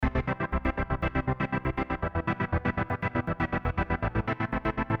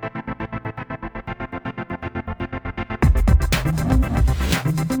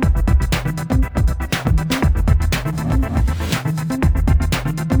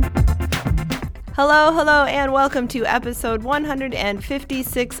Hello, and welcome to episode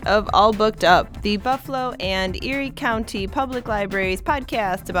 156 of All Booked Up, the Buffalo and Erie County Public Library's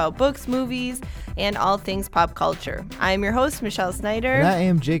podcast about books, movies, and all things pop culture. I am your host, Michelle Snyder. And I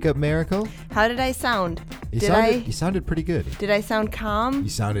am Jacob Miracle. How did I sound? You sounded pretty good. Did I sound calm? You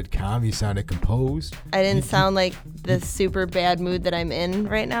sounded calm. You sounded composed. I didn't sound like the super bad mood that I'm in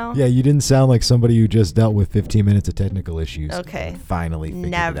right now? Yeah, you didn't sound like somebody who just dealt with 15 minutes of technical issues. Okay. And finally figured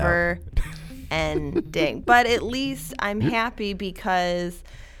it out. Never ending. But at least I'm happy because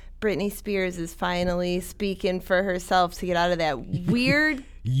Britney Spears is finally speaking for herself to get out of that weird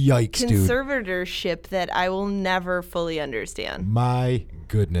Yikes, dude. conservatorship that I will never fully understand. My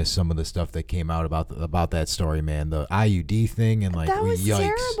goodness, some of the stuff that came out about that story, man. The IUD thing and That was yikes.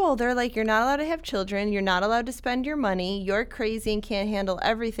 terrible. They're like, you're not allowed to have children. You're not allowed to spend your money. You're crazy and can't handle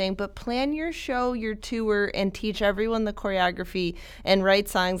everything. But plan your show, your tour, and teach everyone the choreography and write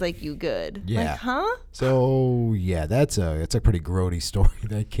songs like you good. Yeah. Like, huh? So, yeah, that's a pretty grody story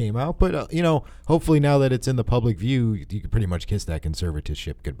that came out. But, hopefully now that it's in the public view, you can pretty much kiss that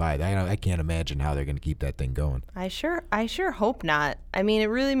conservatorship goodbye. I can't imagine how they're going to keep that thing going. I sure hope not. I mean, it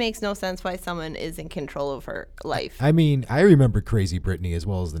really makes no sense why someone is in control of her life. I mean, I remember Crazy Britney as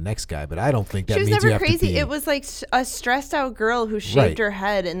well as the next guy, but I don't think that she was means never you have crazy. to be. It was like a stressed out girl who shaved Right. her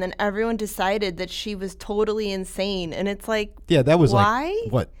head, and then everyone decided that she was totally insane. And it's like, Yeah, that was why?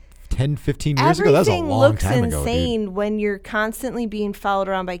 like, what, 10, 15 years ago? That was a Everything long looks time ago, insane dude. when you're constantly being followed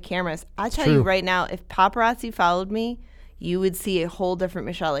around by cameras. I tell you true. right now, if paparazzi followed me, you would see a whole different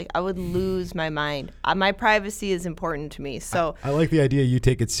Michelle. Like, I would lose my mind. My privacy is important to me. So I like the idea you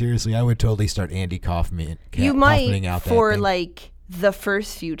take it seriously. I would totally start Andy Kaufman. you Kaufmaning might out that for thing. like the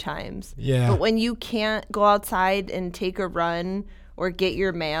first few times. Yeah. But when you can't go outside and take a run or get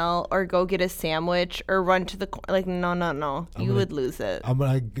your mail or go get a sandwich or run to the like no. You would lose it.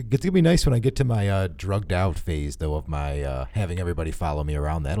 It's gonna be nice when I get to my drugged out phase though of my having everybody follow me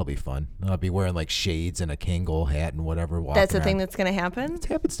around. That'll be fun. I'll be wearing like shades and a Kangol hat and whatever. That's the around. thing that's going to happen? It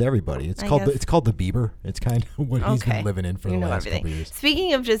happens to everybody. It's I called guess. it's called the Bieber. It's kind of what he's been living in for the last couple years.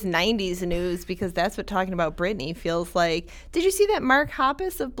 Speaking of just 90s news, because that's what talking about Britney feels like. Did you see that Mark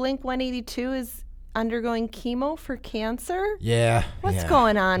Hoppus of Blink-182 is undergoing chemo for cancer? Yeah. What's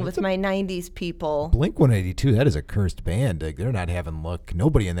going on with my 90s people? Blink-182, that is a cursed band. Like, they're not having luck.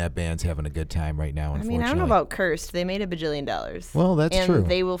 Nobody in that band's having a good time right now, I unfortunately. mean, I don't know about cursed. They made $1 billion. Well, that's and true. And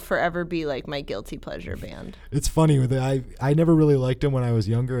they will forever be like my guilty pleasure band. It's funny. I never really liked them when I was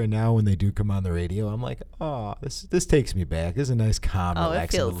younger, and now when they do come on the radio, I'm like, oh, this takes me back. This is a nice, calm,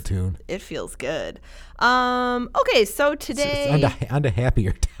 relaxing little tune. It feels good. Okay, so today... On to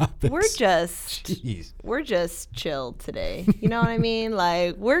happier topics. We're just chilled today. You know what I mean?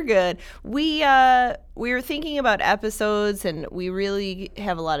 Like, we're good. We were thinking about episodes, and we really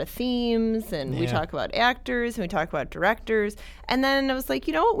have a lot of themes, and we talk about actors, and we talk about directors. And then I was like,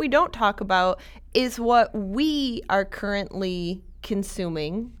 you know what we don't talk about is what we are currently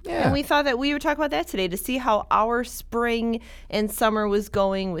consuming. Yeah. And we thought that we would talk about that today to see how our spring and summer was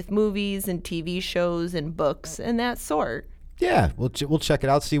going with movies and TV shows and books and that sort. Yeah, we'll check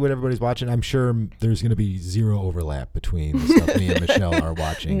it out, see what everybody's watching. I'm sure there's going to be zero overlap between the stuff me and Michelle are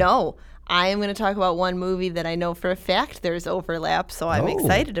watching. No, I am going to talk about one movie that I know for a fact there's overlap, so I'm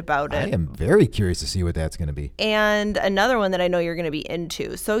excited about it. I am very curious to see what that's going to be. And another one that I know you're going to be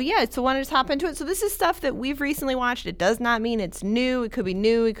into. So yeah, so wanted to hop into it. So this is stuff that we've recently watched. It does not mean it's new. It could be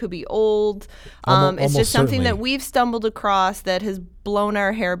new. It could be old. It's just something that we've stumbled across that has blown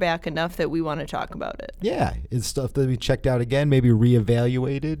our hair back enough that we want to talk about it. Yeah, it's stuff that we checked out again, maybe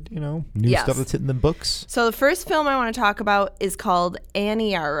reevaluated, new stuff that's hitting the books. So the first film I want to talk about is called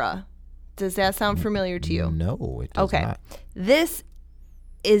Aniara. Does that sound familiar to you? No, it does not. This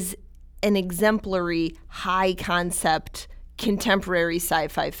is an exemplary, high-concept, contemporary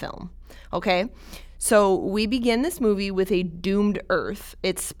sci-fi film. Okay? So we begin this movie with a doomed Earth.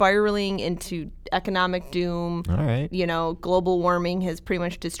 It's spiraling into economic doom. All right. Global warming has pretty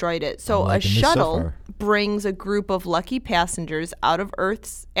much destroyed it. So a shuttle brings a group of lucky passengers out of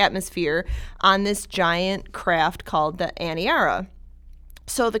Earth's atmosphere on this giant craft called the Aniara.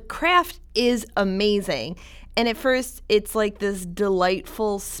 So the craft is amazing. And at first, it's like this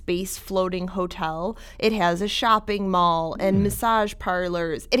delightful space floating hotel. It has a shopping mall and massage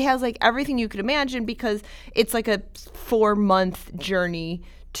parlors. It has like everything you could imagine because it's like a 4-month journey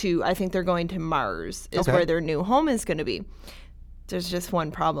to, I think they're going to Mars is where their new home is going to be. There's just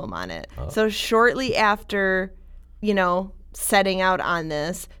one problem on it. So shortly after, setting out on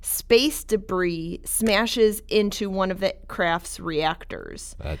this, space debris smashes into one of the craft's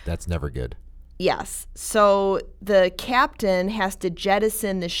reactors. That's never good. Yes. So the captain has to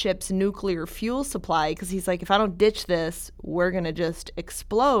jettison the ship's nuclear fuel supply because he's like, if I don't ditch this, we're going to just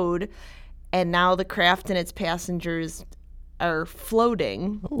explode. And now the craft and its passengers are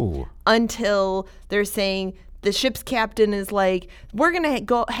floating until they're saying the ship's captain is like, we're going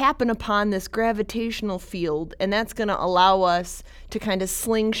to happen upon this gravitational field, and that's going to allow us to kind of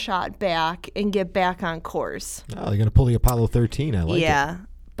slingshot back and get back on course. Oh, they're going to pull the Apollo 13. I like it. Yeah,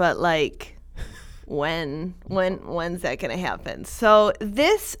 but like, when's that going to happen? So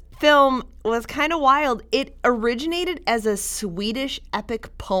this film was kind of wild. It originated as a Swedish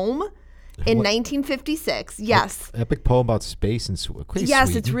epic poem in 1956. Yes. Epic poem about space and yes,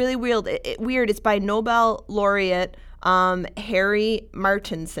 Sweden. It's really weird. It's by Nobel laureate Harry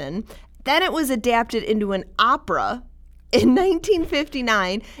Martinson. Then it was adapted into an opera in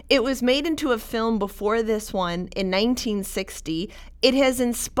 1959. It was made into a film before this one in 1960. It has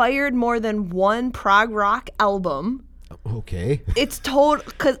inspired more than one prog rock album. Okay. It's told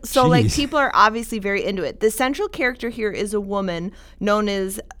like people are obviously very into it. The central character here is a woman known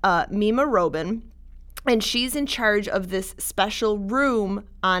as Mima Robin, and she's in charge of this special room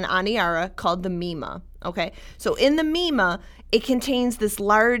on Aniara called the Mima. Okay, so in the Mima, it contains this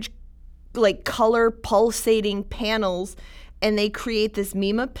large, like color pulsating panels. And they create this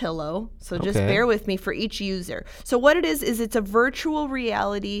Mima pillow. So just bear with me for each user. So what it is it's a virtual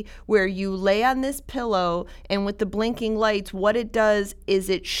reality where you lay on this pillow, and with the blinking lights, what it does is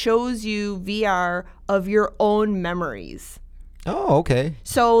it shows you VR of your own memories. Oh, okay.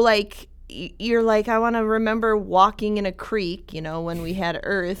 So like you're like, I want to remember walking in a creek, when we had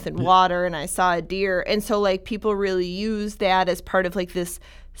earth and water and I saw a deer. And so like people really use that as part of like this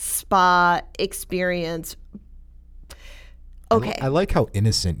spa experience. Okay. I like how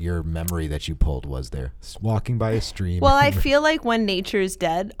innocent your memory that you pulled was there. Walking by a stream. Well, I feel like when nature's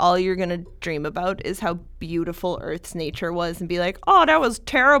dead, all you're going to dream about is how beautiful Earth's nature was and be like, oh, that was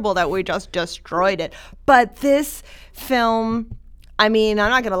terrible that we just destroyed it. But this film, I mean, I'm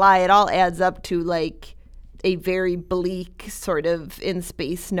not going to lie, it all adds up to like a very bleak sort of in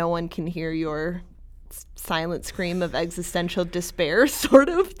space, no one can hear your silent scream of existential despair sort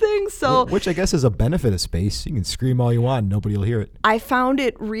of thing. So, which I guess is a benefit of space. You can scream all you want, nobody will hear it. I found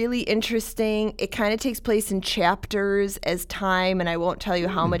it really interesting. It kind of takes place in chapters as time, and I won't tell you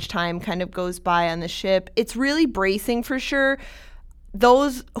how much time kind of goes by on the ship. It's really bracing for sure.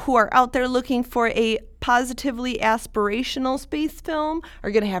 Those who are out there looking for a positively aspirational space film are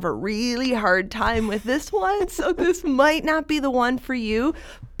going to have a really hard time with this one. So this might not be the one for you,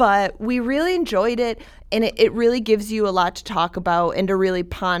 but we really enjoyed it. And it really gives you a lot to talk about and to really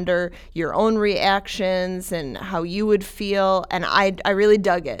ponder your own reactions and how you would feel. And I really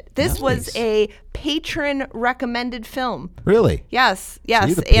dug it. This was a patron recommended film. Really? Yes.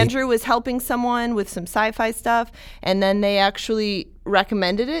 Andrew was helping someone with some sci-fi stuff, and then they actually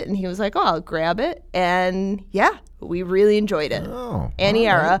recommended it, and he was like, oh, I'll grab it. And yeah, we really enjoyed it. Oh,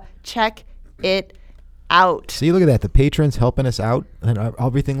 Aniara, check it out. See, look at that. The patrons helping us out and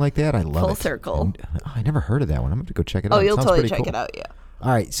everything like that. I love it. Full circle. And I never heard of that one. I'm going to go check it out. Oh, you'll totally check it out, yeah.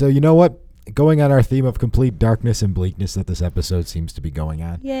 All right. So you know what? Going on our theme of complete darkness and bleakness that this episode seems to be going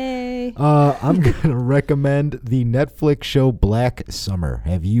on. Yay. I'm going to recommend the Netflix show Black Summer.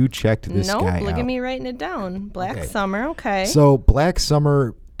 Have you checked this guy out? Look at me writing it down. Black Summer, okay. So Black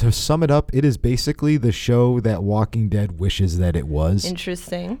Summer, to sum it up, it is basically the show that Walking Dead wishes that it was.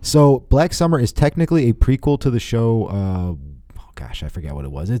 Interesting. So Black Summer is technically a prequel to the show, I forget what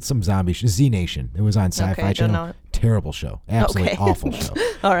it was. It's some zombie show, Z Nation. It was on Sci-Fi Channel. Terrible show. Absolutely awful show.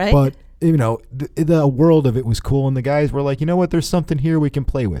 All right. But, the world of it was cool, and the guys were like, you know what, there's something here we can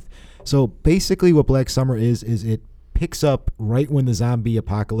play with. So basically what Black Summer is it picks up right when the zombie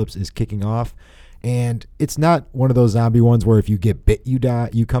apocalypse is kicking off. And it's not one of those zombie ones where if you get bit, you die,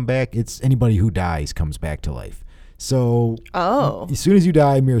 you come back. It's anybody who dies comes back to life. So as soon as you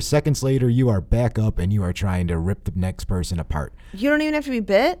die, mere seconds later, you are back up and you are trying to rip the next person apart. You don't even have to be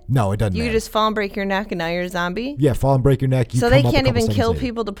bit? No, it doesn't matter. You just fall and break your neck and now you're a zombie? Yeah, fall and break your neck. So they can't even kill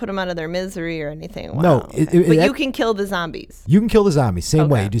people to put them out of their misery or anything? Wow. No. But you can kill the zombies? You can kill the zombies. Same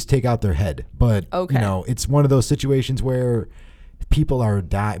way. You just take out their head. But, it's one of those situations where people are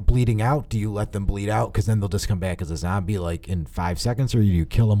bleeding out. Do you let them bleed out? Because then they'll just come back as a zombie like in 5 seconds, or do you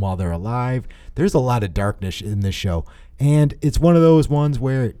kill them while they're alive? There's a lot of darkness in this show. And it's one of those ones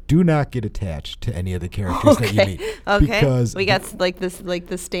where do not get attached to any of the characters that you meet. Okay. Because we got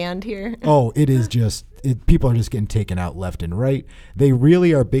the stand here. Oh, it is just, people are just getting taken out left and right. They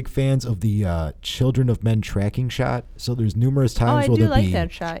really are big fans of the Children of Men tracking shot. So there's numerous times where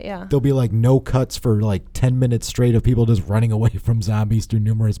that shot, yeah. There'll be like no cuts for like 10 minutes straight of people just running away from zombies through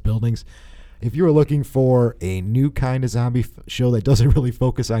numerous buildings. if you were looking for a new kind of zombie show that doesn't really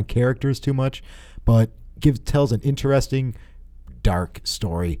focus on characters too much, but tells an interesting, dark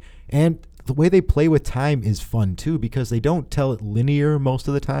story. And the way they play with time is fun too, because they don't tell it linear most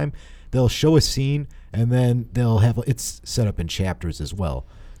of the time. They'll show a scene and then they'll have, it's set up in chapters as well.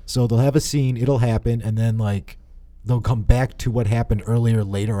 So they'll have a scene, it'll happen, and then like they'll come back to what happened earlier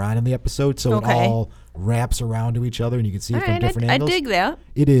later on in the episode. So it all wraps around to each other and you can see it from different angles. I dig that.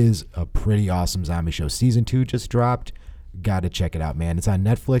 It is a pretty awesome zombie show. Season 2 just dropped. Got to check it out, man. It's on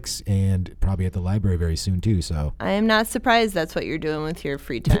Netflix and probably at the library very soon too. So I am not surprised that's what you're doing with your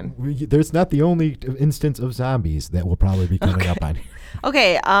free time. There's not the only instance of zombies that will probably be coming up on here.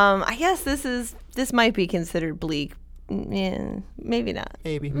 Okay, I guess this might be considered bleak. Yeah, maybe not.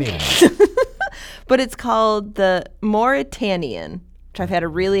 Maybe not. But it's called The Mauritanian, which I've had a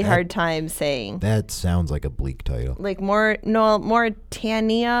really hard time saying. That sounds like a bleak title. Like Mauritania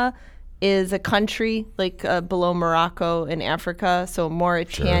is a country like below Morocco in Africa. So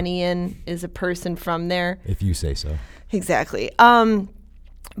Mauritanian is a person from there. If you say so. Exactly.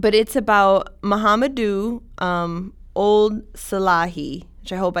 But it's about Mahamadou Ould Salahi,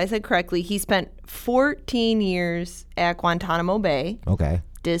 which I hope I said correctly. He spent 14 years at Guantanamo Bay. Okay.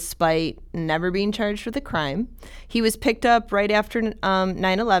 Despite never being charged with a crime. He was picked up right after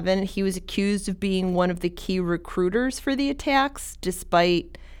 9/11. He was accused of being one of the key recruiters for the attacks,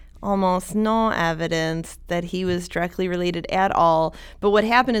 despite almost no evidence that he was directly related at all. But what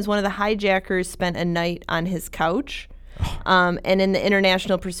happened is one of the hijackers spent a night on his couch. And in the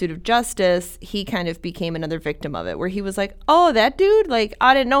international pursuit of justice, he kind of became another victim of it, where he was like, oh, that dude, like,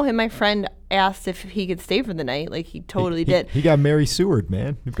 I didn't know him. My friend asked if he could stay for the night. Like, he totally did. He got Mary Seward,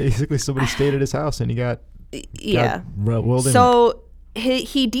 man. Basically, somebody stayed at his house and he got rolled in. So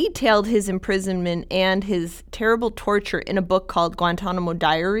he detailed his imprisonment and his terrible torture in a book called Guantanamo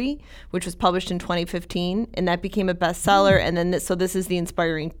Diary, which was published in 2015, and that became a bestseller. And then this is the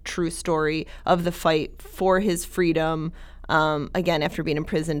inspiring true story of the fight for his freedom, again, after being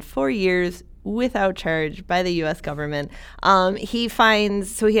imprisoned 4 years without charge by the U.S. government. He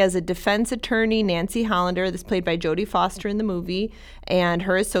has a defense attorney, Nancy Hollander, that's played by Jodie Foster in the movie, and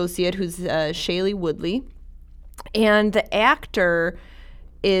her associate, who's Shailene Woodley. And the actor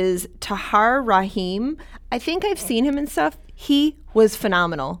is Tahar Rahim. I think I've seen him and stuff. He was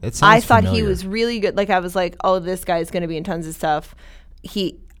phenomenal. I thought he was really good. Like, I was like, oh, this guy's going to be in tons of stuff.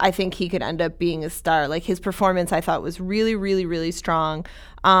 I think he could end up being a star. Like, his performance, I thought, was really, really, really strong.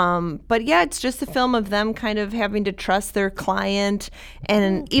 But yeah, it's just a film of them kind of having to trust their client.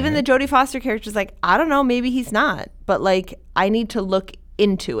 And even the Jodie Foster character is like, I don't know, maybe he's not. But, like, I need to look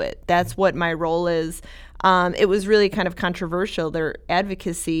into it. That's what my role is. It was really kind of controversial, their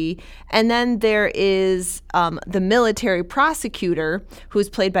advocacy. And then there is the military prosecutor, who's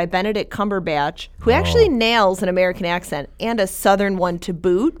played by Benedict Cumberbatch, who actually nails an American accent and a Southern one to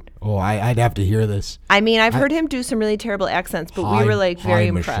boot. Oh, I'd have to hear this. I mean, I've heard him do some really terrible accents, but we were like very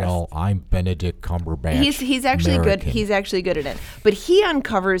impressed. Michelle, I'm Benedict Cumberbatch. He's actually good. He's actually good at it. But he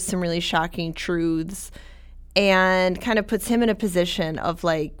uncovers some really shocking truths and kind of puts him in a position of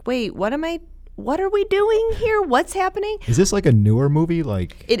like, wait, what are we doing here? What's happening? Is this like a newer movie?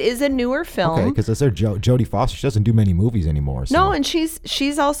 Like, it is a newer film. Okay, because that's Jodie Foster. She doesn't do many movies anymore. So. No, and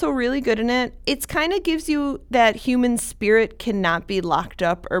she's also really good in it. It's kind of gives you that human spirit cannot be locked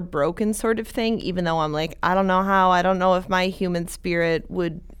up or broken sort of thing, even though I'm like, I don't know how. I don't know if my human spirit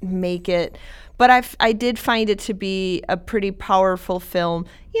would make it. But I did find it to be a pretty powerful film.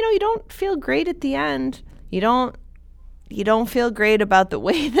 You know, you don't feel great at the end. You don't feel great about the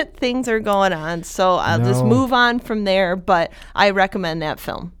way that things are going on. So I'll just move on from there. But I recommend that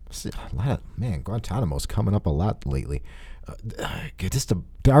film. Guantanamo's coming up a lot lately. Just a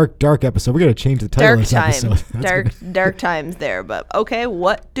dark episode. We're going to change the title of this episode. Dark times there. But okay,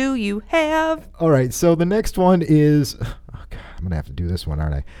 what do you have? All right. So the next one is... I'm going to have to do this one,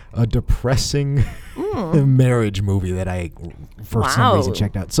 aren't I? A depressing marriage movie that I, for some reason,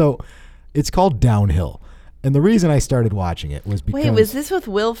 checked out. So it's called Downhill. And the reason I started watching it was because... Wait, was this with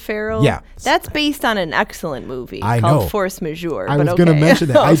Will Ferrell? Yeah. That's based on an excellent movie called Force Majeure. I was going to mention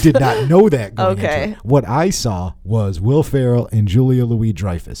that. I did not know that going into it. What I saw was Will Ferrell and Julia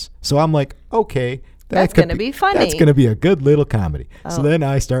Louis-Dreyfus. So I'm like, okay... That's going to be funny. That's going to be a good little comedy. Oh. So then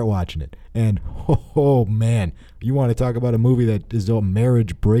I start watching it. And, oh, man, you want to talk about a movie that is a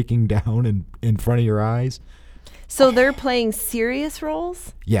marriage breaking down in front of your eyes? So they're playing serious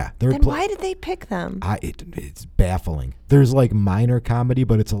roles? Yeah. Then why did they pick them? It's baffling. There's like minor comedy,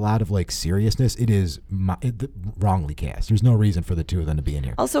 but it's a lot of like seriousness. It is wrongly cast. There's no reason for the two of them to be in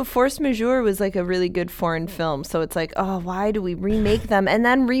here. Also, Force Majeure was like a really good foreign film. So it's like, oh, why do we remake them and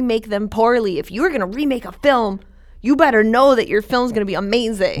then remake them poorly? If you were going to remake a film, you better know that your film's going to be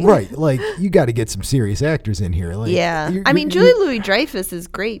amazing. Right. Like, you got to get some serious actors in here. Like, yeah. I mean, Julia Louis-Dreyfus is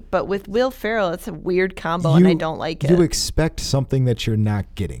great, but with Will Ferrell, it's a weird combo, and I don't like it. You expect something that you're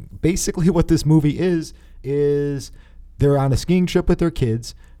not getting. Basically, what this movie is they're on a skiing trip with their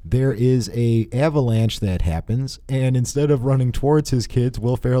kids. There is a avalanche that happens, and instead of running towards his kids,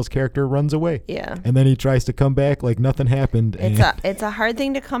 Will Ferrell's character runs away. Yeah. And then he tries to come back like nothing happened. It's a hard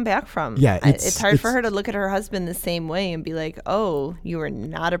thing to come back from. Yeah. It's hard for her to look at her husband the same way and be like, oh, you are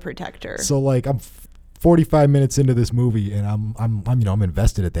not a protector. So like I'm 45 minutes into this movie, and I'm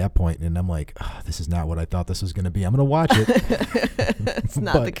invested at that point, and I'm like, oh, this is not what I thought this was going to be. I'm going to watch it. It's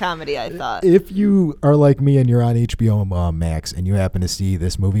not the comedy I thought. If you are like me and you're on HBO Max and you happen to see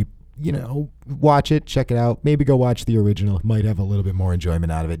this movie, watch it, check it out. Maybe go watch the original. Might have a little bit more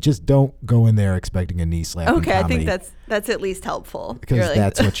enjoyment out of it. Just don't go in there expecting a knee slapping Okay, comedy. I think that's at least helpful. Because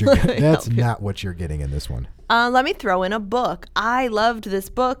that's what you're getting. That's not what you're getting in this one. Let me throw in a book. I loved this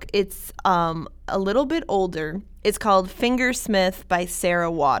book. It's a little bit older. It's called Fingersmith by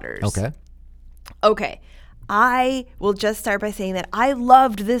Sarah Waters. Okay. I will just start by saying that I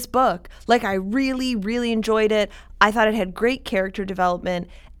loved this book. Like, I really, really enjoyed it. I thought it had great character development,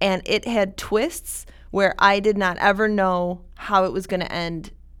 and it had twists where I did not ever know how it was going to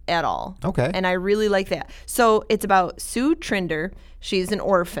end at all. Okay. And I really like that. So it's about Sue Trinder. She's an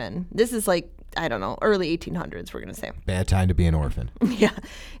orphan. This is like, I don't know, early 1800s, we're going to say. Bad time to be an orphan. Yeah.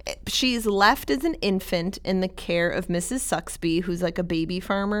 She's left as an infant in the care of Mrs. Suxby, who's like a baby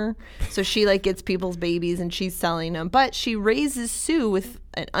farmer. So she like gets people's babies and she's selling them. But she raises Sue with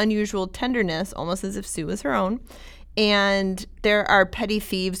an unusual tenderness, almost as if Sue was her own. And there are petty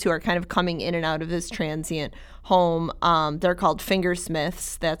thieves who are kind of coming in and out of this transient home. They're called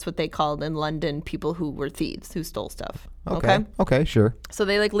fingersmiths. That's what they called in London, people who were thieves, who stole stuff. Okay, sure. So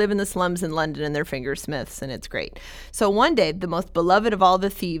they like live in the slums in London and they're fingersmiths, and it's great. So one day, the most beloved of all the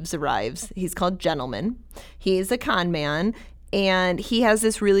thieves arrives. He's called Gentleman. He's a con man, and he has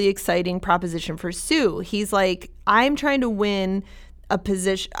this really exciting proposition for Sue. He's like, I'm trying to win a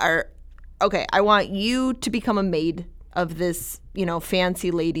position, I want you to become a maid of this,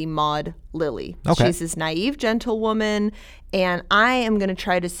 fancy lady Maud Lily. Okay. She's this naive gentlewoman, and I am going to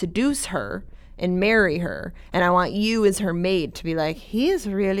try to seduce her and marry her. And I want you as her maid to be like, he is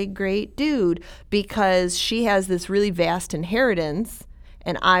a really great dude, because she has this really vast inheritance,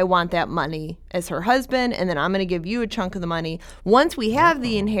 and I want that money as her husband, and then I'm going to give you a chunk of the money. Once we have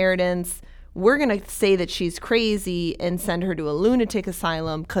the inheritance, we're going to say that she's crazy and send her to a lunatic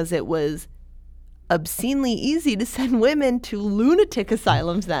asylum, because it was obscenely easy to send women to lunatic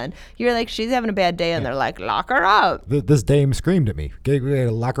asylums then. You're like, she's having a bad day, and they're like, lock her up. This dame screamed at me.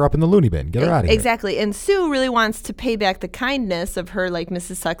 Lock her up in the loony bin. Get her out of here. Exactly. And Sue really wants to pay back the kindness of her, like,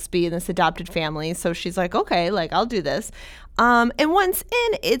 Mrs. Suxby and this adopted family. So she's like, okay, like, I'll do this. And once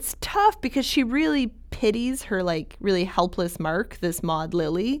in, it's tough because she really pities her, like, really helpless Mark, this Maud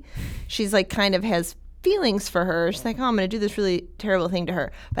Lily. She's like, kind of has feelings for her. She's like, oh, I'm going to do this really terrible thing to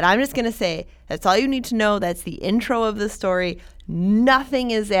her. But I'm just going to say, that's all you need to know. That's the intro of the story.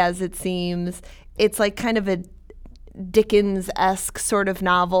 Nothing is as it seems. It's like kind of a Dickens-esque sort of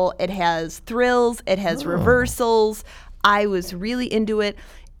novel. It has thrills. It has reversals. I was really into it.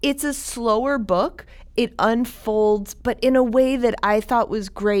 It's a slower book. It unfolds, but in a way that I thought was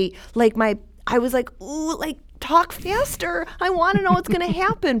great. I was like, ooh, like, talk faster. I want to know what's going to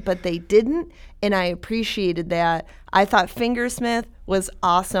happen. But they didn't, and I appreciated that. I thought Fingersmith was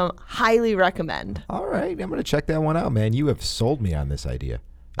awesome. Highly recommend. All right. I'm going to check that one out, man. You have sold me on this idea.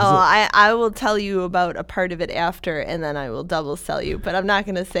 I will tell you about a part of it after, and then I will double sell you, but I'm not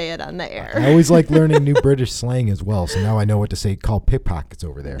going to say it on the air. I always like learning new British slang as well, so now I know what to say. Call pickpockets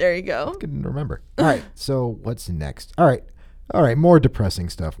over there. There you go. That's good to remember. All right, so what's next? All right, more depressing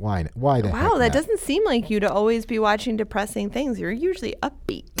stuff. Why the heck Wow, that not? doesn't seem like you to always be watching depressing things. You're usually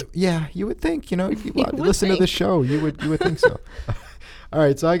upbeat. Yeah, you would think, if you listen to the show, you would think so. All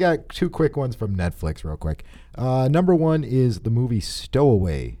right, so I got two quick ones from Netflix real quick. Number one is the movie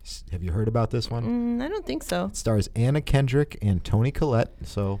Stowaway. Have you heard about this one? I don't think so. It stars Anna Kendrick and Toni Collette,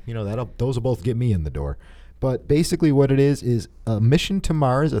 so those will both get me in the door. But basically what it is a mission to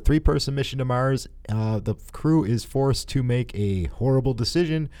Mars, a 3-person mission to Mars. The crew is forced to make a horrible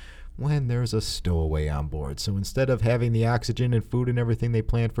decision when there's a stowaway on board. So instead of having the oxygen and food and everything they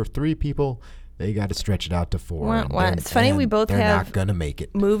planned for 3 people, They got to stretch it out to 4. It's funny we both they're have not gonna make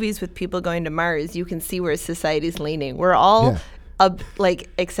it. Movies with people going to Mars. You can see where society's leaning. We're all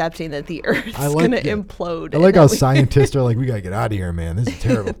accepting that the Earth's gonna implode. I like how scientists are like, we gotta get out of here, man. This is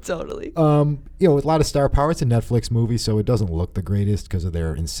terrible. Totally. With a lot of star power. It's a Netflix movie, so it doesn't look the greatest because of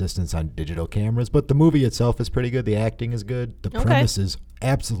their insistence on digital cameras. But the movie itself is pretty good. The acting is good. The premise is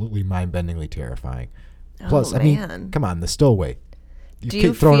absolutely mind-bendingly terrifying. Plus, I mean, come on, the stowaway. You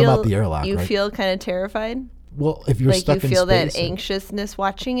keep throwing them out the airlock, you right? feel kind of terrified? Well, if you're stuck in space. You feel that anxiousness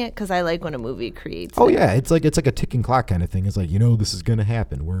watching it? Because I like when a movie creates yeah. It's like a ticking clock kind of thing. It's like, this is going to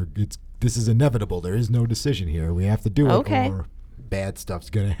happen. This is inevitable. There is no decision here. We have to do it or bad stuff's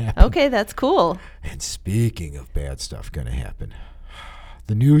going to happen. Okay, that's cool. And speaking of bad stuff going to happen,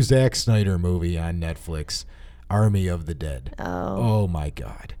 the new Zack Snyder movie on Netflix, Army of the Dead. Oh my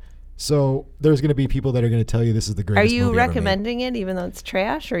God. So there's going to be people that are going to tell you this is the greatest movie ever made. Are you recommending it even though it's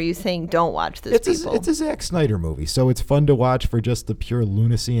trash, or are you saying don't watch this, It's a Zack Snyder movie, so it's fun to watch for just the pure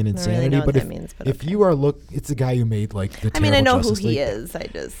lunacy and insanity. I don't really know what that means, but if you are it's the guy who made like the terrible I know Justice who he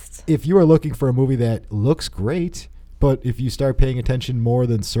League. is. If you are looking for a movie that looks great, but if you start paying attention more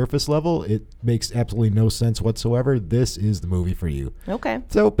than surface level, it makes absolutely no sense whatsoever. This is the movie for you. Okay.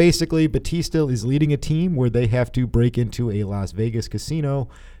 So basically, Batista is leading a team where they have to break into a Las Vegas casino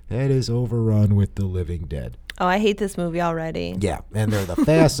that is overrun with the living dead. Oh, I hate this movie already. Yeah, and they're the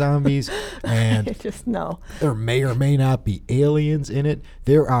fast zombies, and I just know. There may or may not be aliens in it.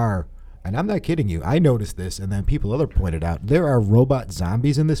 There are, and I'm not kidding you, I noticed this, and then other pointed out, there are robot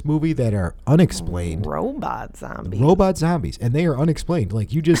zombies in this movie that are unexplained. Robot zombies? Robot zombies, and they are unexplained.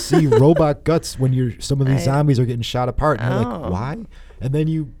 Like, you just see robot guts when some of these zombies are getting shot apart, and you're like, why? And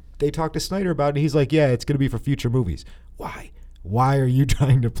then they talk to Snyder about it, and he's like, yeah, it's going to be for future movies. Why? Why are you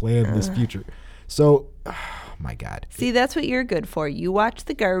trying to plan this future? So, my God. See, that's what you're good for. You watch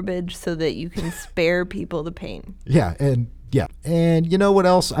the garbage so that you can spare people the pain. Yeah, and you know what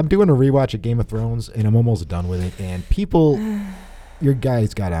else? I'm doing a rewatch of Game of Thrones, and I'm almost done with it. And your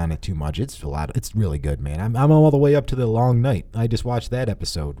guys got on it too much. It's really good, man. I'm all the way up to the Long Night. I just watched that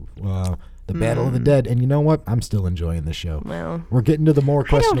episode. The Battle of the Dead, and you know what? I'm still enjoying the show. Well, we're getting to the more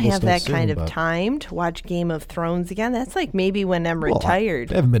questionable stuff. I don't have that kind of time to watch Game of Thrones again. That's like maybe when I'm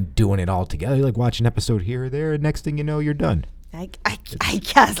retired. I haven't been doing it all together. You like watch an episode here or there, and next thing you know, you're done. I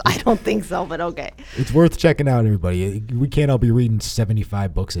guess. I don't think so, but okay. It's worth checking out, everybody. We can't all be reading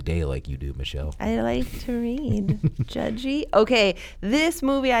 75 books a day like you do, Michelle. I like to read. Judgy. Okay, this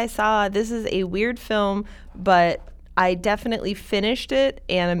movie I saw, this is a weird film, but I definitely finished it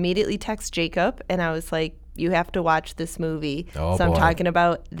and immediately text Jacob, and I was like, you have to watch this movie. I'm talking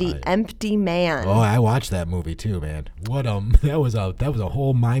about The Empty Man. Oh, I watched that movie too, man. That was a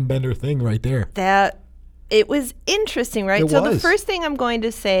whole mind bender thing right there. It was interesting, right? The first thing I'm going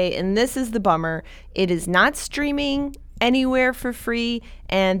to say, and this is the bummer, it is not streaming anywhere for free,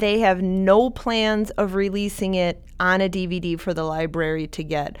 and they have no plans of releasing it on a DVD for the library to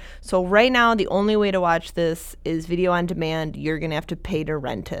get. So right now, the only way to watch this is video on demand. You're going to have to pay to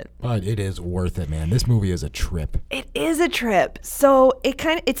rent it. But it is worth it, man. This movie is a trip. It is a trip. So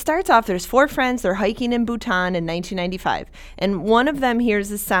it starts off, there's 4 friends, they're hiking in Bhutan in 1995, and one of them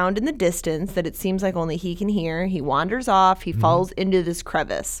hears a sound in the distance that it seems like only he can hear. He wanders off, he falls into this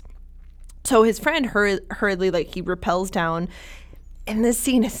crevice. So his friend hurriedly, he rappels down. And this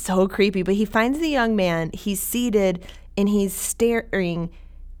scene is so creepy, but he finds the young man. He's seated, and he's staring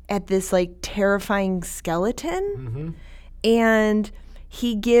at this, terrifying skeleton. Mm-hmm. And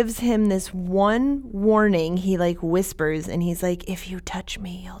he gives him this one warning. He, whispers, and he's like, if you touch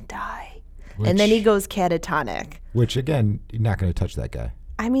me, you'll die. And then he goes catatonic. Which, again, you're not going to touch that guy.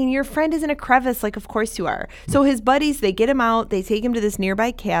 I mean, your friend is in a crevice, of course you are. So his buddies, they get him out. They take him to this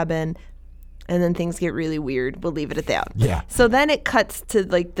nearby cabin. And then things get really weird. We'll leave it at that. Yeah. So then it cuts to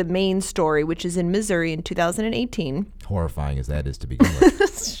the main story, which is in Missouri in 2018. Horrifying as that is to begin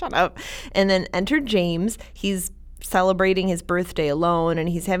with. Shut up. And then enter James. He's celebrating his birthday alone, and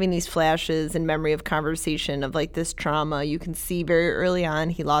he's having these flashes in memory of conversation of this trauma. You can see very early on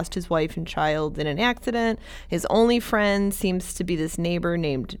he lost his wife and child in an accident. His only friend seems to be this neighbor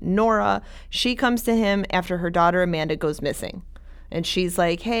named Nora. She comes to him after her daughter Amanda goes missing. And she's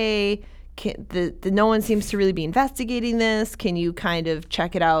like, hey, no one seems to really be investigating this. Can you kind of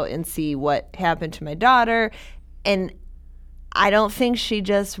check it out and see what happened to my daughter? And I don't think she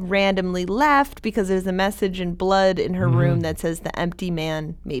just randomly left, because there's a message in blood in her room that says the empty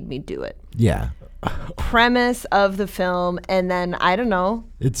man made me do it. Yeah. Premise of the film, and then I don't know.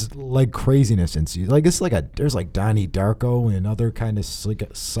 It's craziness ensues. It's there's Donnie Darko and other kind of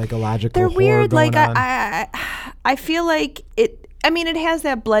psychological. They're horror weird. Going on. I feel like I mean, it has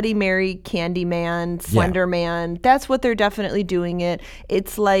that Bloody Mary, Candyman, Slender Man. That's what they're definitely doing it.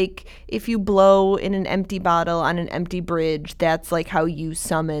 It's like if you blow in an empty bottle on an empty bridge, that's like how you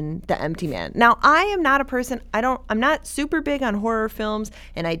summon the empty man. Now, I am not a person, I'm not super big on horror films,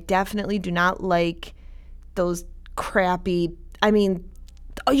 and I definitely do not like those crappy, I mean,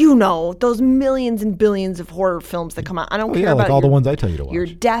 you know, those millions and billions of horror films that come out. I don't care about like all the ones I tell you to watch. Your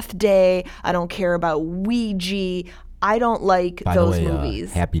Death Day. I don't care about Ouija. I don't like those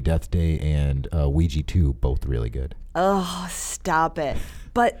movies. Happy Death Day and Ouija 2, both really good. Oh, stop it.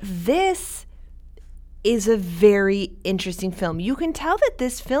 But this is a very interesting film. You can tell that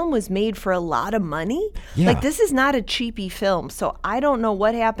this film was made for a lot of money. Yeah. Like, this is not a cheapy film. So I don't know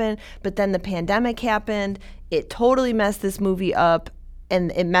what happened, but then the pandemic happened. It totally messed this movie up.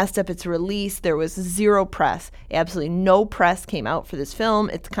 And it messed up its release. There was zero press. Absolutely no press came out for this film.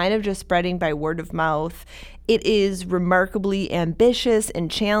 It's kind of just spreading by word of mouth. It is remarkably ambitious and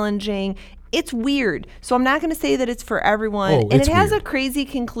challenging. It's weird. So I'm not going to say that it's for everyone. And it has a crazy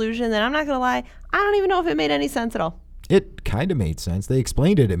conclusion that I'm not going to lie, I don't even know if it made any sense at all. It kind of made sense. They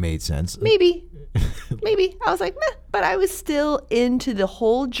explained it made sense. Maybe. I was like, meh, but I was still into the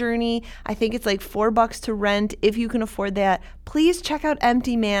whole journey. I think it's like $4 to rent if you can afford that. Please check out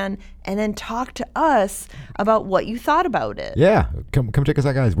Empty Man and then talk to us about what you thought about it. Yeah, come check us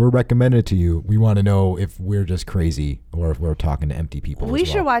out, guys. We're recommending it to you. We want to know if we're just crazy or if we're talking to empty people. We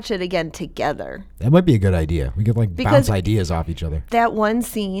should watch it again together. That might be a good idea. We could bounce ideas off each other. That one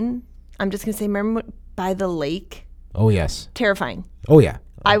scene, I'm just gonna say, remember by the lake? Oh yes. Terrifying. Oh yeah.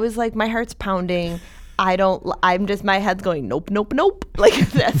 I was like, my heart's pounding. My head's going, nope, nope, nope. Like,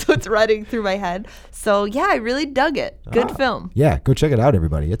 that's what's running through my head. So, yeah, I really dug it. Good film. Yeah, go check it out,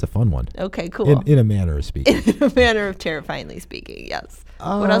 everybody. It's a fun one. Okay, cool. In a manner of speaking. In a manner of terrifyingly speaking, yes.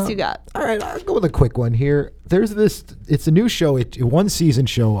 What else you got? All right, I'll go with a quick one here. It's a new show, one season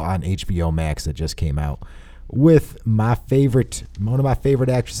show on HBO Max that just came out with one of my favorite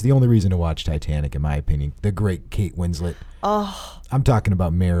actresses, the only reason to watch Titanic, in my opinion, the great Kate Winslet. Oh. I'm talking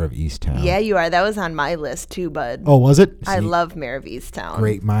about Mare of Easttown. Yeah, you are. That was on my list too, bud. Oh, was it? I love Mare of Easttown.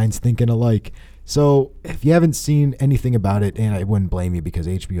 Great minds thinking alike. So if you haven't seen anything about it, and I wouldn't blame you because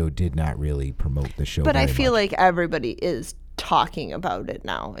HBO did not really promote the show. But I feel like everybody is talking about it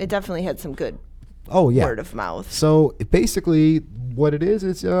now. It definitely had some good word of mouth. So basically what it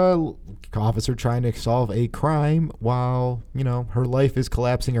is a officer trying to solve a crime while, her life is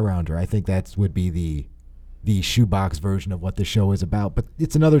collapsing around her. I think that would be the shoebox version of what the show is about. But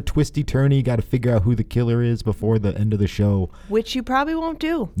it's another twisty-turny. You got to figure out who the killer is before the end of the show. Which you probably won't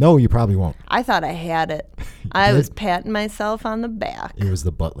do. No, you probably won't. I thought I had it. I was patting myself on the back. It was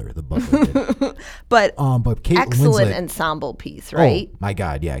the butler. The butler did. But Kate excellent Winslet, ensemble piece, right? Oh, my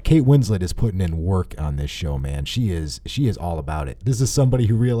God, yeah. Kate Winslet is putting in work on this show, man. She is all about it. This is somebody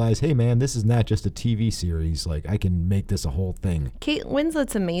who realized, hey, man, this is not just a TV series. Like, I can make this a whole thing. Kate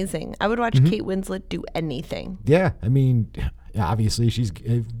Winslet's amazing. I would watch Kate Winslet do anything. Yeah, I mean, obviously she's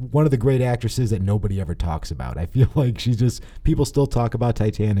one of the great actresses that nobody ever talks about. I feel like people still talk about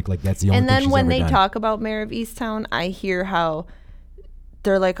Titanic like that's the only thing she's ever done. And then when they talk about Mare of Easttown, I hear how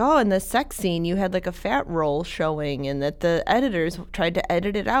they're like, oh, in the sex scene you had like a fat roll showing and that the editors tried to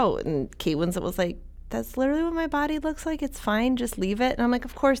edit it out. And Kate Winslet was like, that's literally what my body looks like. It's fine. Just leave it. And I'm like,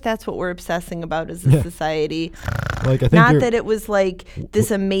 of course, that's what we're obsessing about as a society. Like, I think not that it was like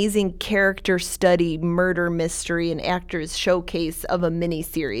this amazing character study, murder mystery, and actors showcase of a mini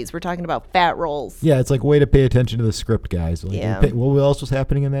series. We're talking about fat rolls. Yeah, it's like way to pay attention to the script, guys. Like, yeah. What else was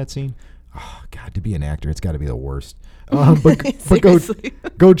happening in that scene? Oh, God, to be an actor, it's got to be the worst. But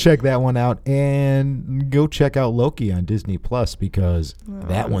go check that one out, and go check out Loki on Disney Plus because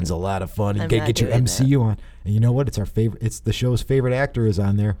that one's a lot of fun. You get your MCU on, and you know what? It's our favorite. It's the show's favorite actor is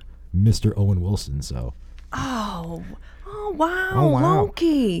on there, Mr. Owen Wilson. So. Oh wow,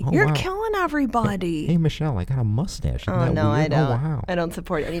 Loki! You're killing everybody. Hey Michelle, I got a mustache. Isn't that no, weird? I don't. Oh, wow. I don't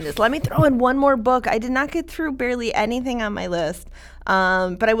support any of this. Let me throw in one more book. I did not get through barely anything on my list,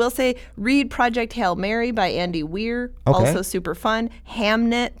 but I will say read Project Hail Mary by Andy Weir. Okay. Also super fun.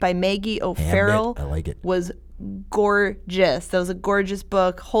 Hamnet by Maggie O'Farrell. I like it. Was gorgeous. That was a gorgeous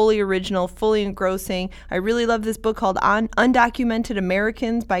book, wholly original, fully engrossing. I really love this book called Undocumented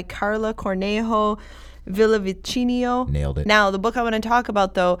Americans by Carla Cornejo Villavicencio. Nailed it. Now, the book I want to talk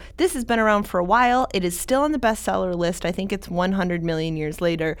about, though, this has been around for a while. It is still on the bestseller list. I think it's 100 million years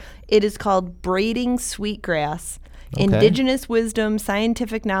later. It is called Braiding Sweetgrass. Okay. Indigenous Wisdom,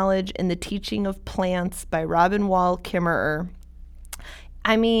 Scientific Knowledge, and the Teaching of Plants by Robin Wall Kimmerer.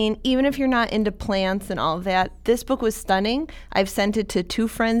 I mean, even if you're not into plants and all of that, this book was stunning. I've sent it to 2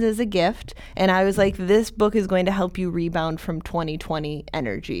 friends as a gift, and I was like, this book is going to help you rebound from 2020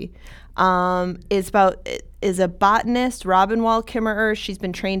 energy. Is a botanist, Robin Wall Kimmerer. She's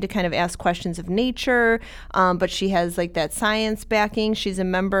been trained to kind of ask questions of nature, but she has like that science backing. She's a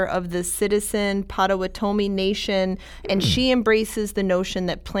member of the Citizen Potawatomi Nation, and she embraces the notion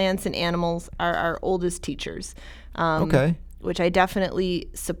that plants and animals are our oldest teachers. Okay. Which I definitely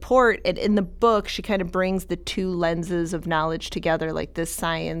support. And in the book, she kind of brings the 2 lenses of knowledge together, like the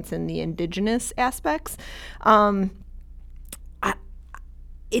science and the indigenous aspects.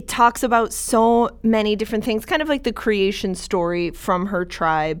 It talks about so many different things, kind of like the creation story from her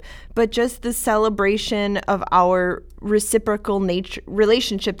tribe, but just the celebration of our reciprocal nature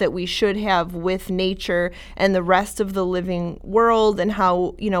relationship that we should have with nature and the rest of the living world, and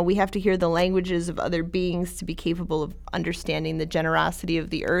how, you know, we have to hear the languages of other beings to be capable of understanding the generosity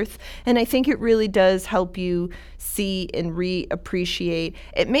of the earth. And I think it really does help you see and reappreciate.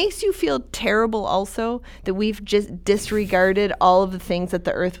 It makes you feel terrible also that we've just disregarded all of the things that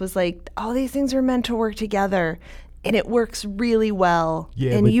the earth was like, all these things are meant to work together. And it works really well.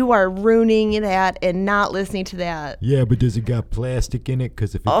 Yeah, and you are ruining that and not listening to that. Yeah, but does it got plastic in it?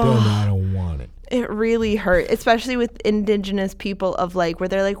 Because if it doesn't, I don't want it. It really hurt, especially with indigenous people of like, where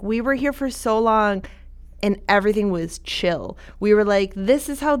they're like, we were here for so long and everything was chill. We were like, this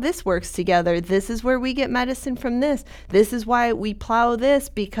is how this works together. This is where we get medicine from this. This is why we plow this,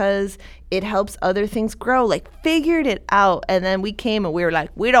 because it helps other things grow. Like, figured it out. And then we came and we were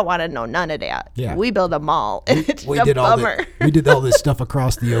like, we don't want to know none of that. Yeah. We built a mall. We did all this stuff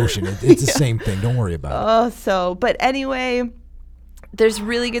across the ocean. It's the same thing. Don't worry about it. But anyway, there's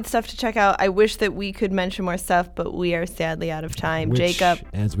really good stuff to check out. I wish that we could mention more stuff, but we are sadly out of time. Jacob.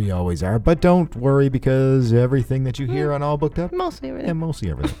 As we always are. But don't worry, because everything that you hear on All Booked Up, mostly everything. Yeah,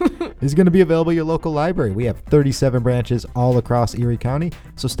 mostly everything, is going to be available at your local library. We have 37 branches all across Erie County,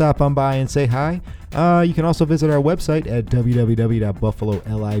 so stop on by and say hi. You can also visit our website at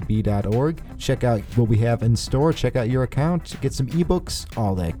www.buffalolib.org. Check out what we have in store. Check out your account. Get some ebooks,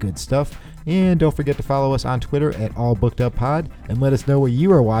 all that good stuff. And don't forget to follow us on Twitter at AllBookedUpPod, and let us know what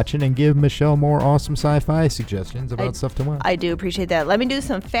you are watching, and give Michelle more awesome sci-fi suggestions about stuff to watch. I do appreciate that. Let me do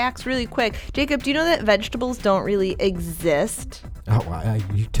some facts really quick. Jacob, do you know that vegetables don't really exist? Oh,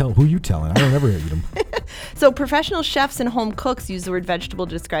 you tell who you telling? I don't ever eat them. So professional chefs and home cooks use the word vegetable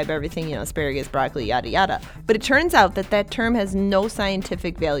to describe everything, you know, asparagus, broccoli, yada, yada. But it turns out that that term has no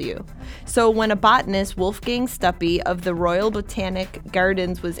scientific value. So when a botanist, Wolfgang Stuppy of the Royal Botanic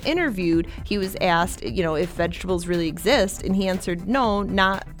Gardens, was interviewed, he was asked, you know, if vegetables really exist, and he answered, no,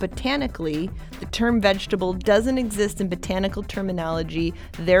 not botanically. The term vegetable doesn't exist in botanical terminology,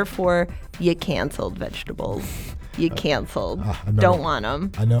 therefore you canceled vegetables. You canceled. Don't want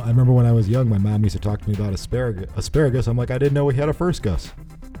them. I know. I remember when I was young, my mom used to talk to me about asparagus. I'm like, I didn't know we had a first Gus.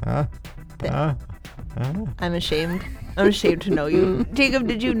 I'm ashamed. I'm ashamed to know you. Jacob,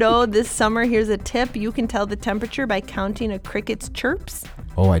 did you know this summer, here's a tip, you can tell the temperature by counting a cricket's chirps?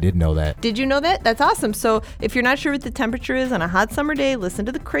 Oh, I did know that. Did you know that? That's awesome. So if you're not sure what the temperature is on a hot summer day, listen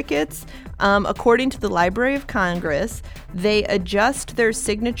to the crickets. According to the Library of Congress, they adjust their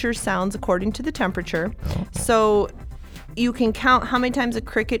signature sounds according to the temperature. Oh. So you can count how many times a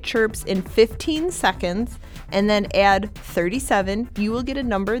cricket chirps in 15 seconds and then add 37. You will get a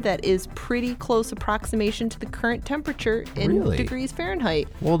number that is pretty close approximation to the current temperature in degrees Fahrenheit.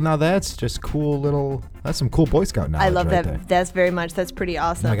 Well, now that's just cool that's some cool Boy Scout knowledge. I love right that. There. That's very much. That's pretty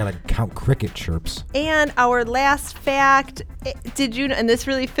awesome. Now I gotta count cricket chirps. And our last fact, did you know, and this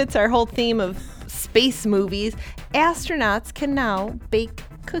really fits our whole theme of space movies, astronauts can now bake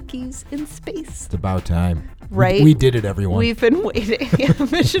cookies in space. It's about time. Right? We did it, everyone. We've been waiting.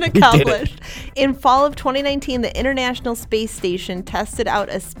 Mission accomplished. In fall of 2019, the International Space Station tested out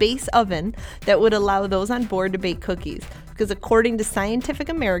a space oven that would allow those on board to bake cookies. Because according to Scientific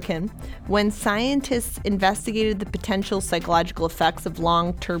American, when scientists investigated the potential psychological effects of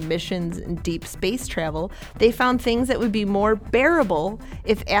long-term missions and deep space travel, they found things that would be more bearable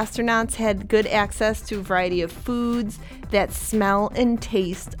if astronauts had good access to a variety of foods that smell and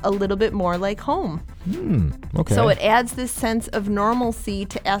taste a little bit more like home. Okay. So it adds this sense of normalcy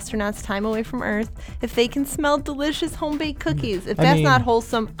to astronauts' time away from Earth if they can smell delicious home-baked cookies. If that's not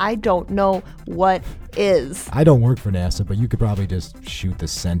wholesome, I don't know what is. I don't work for NASA, but you could probably just shoot the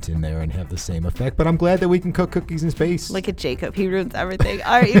scent in there and have the same effect. But I'm glad that we can cook cookies in space. Look at Jacob. He ruins everything.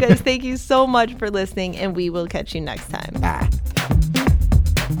 All right, you guys, thank you so much for listening, and we will catch you next time. Bye.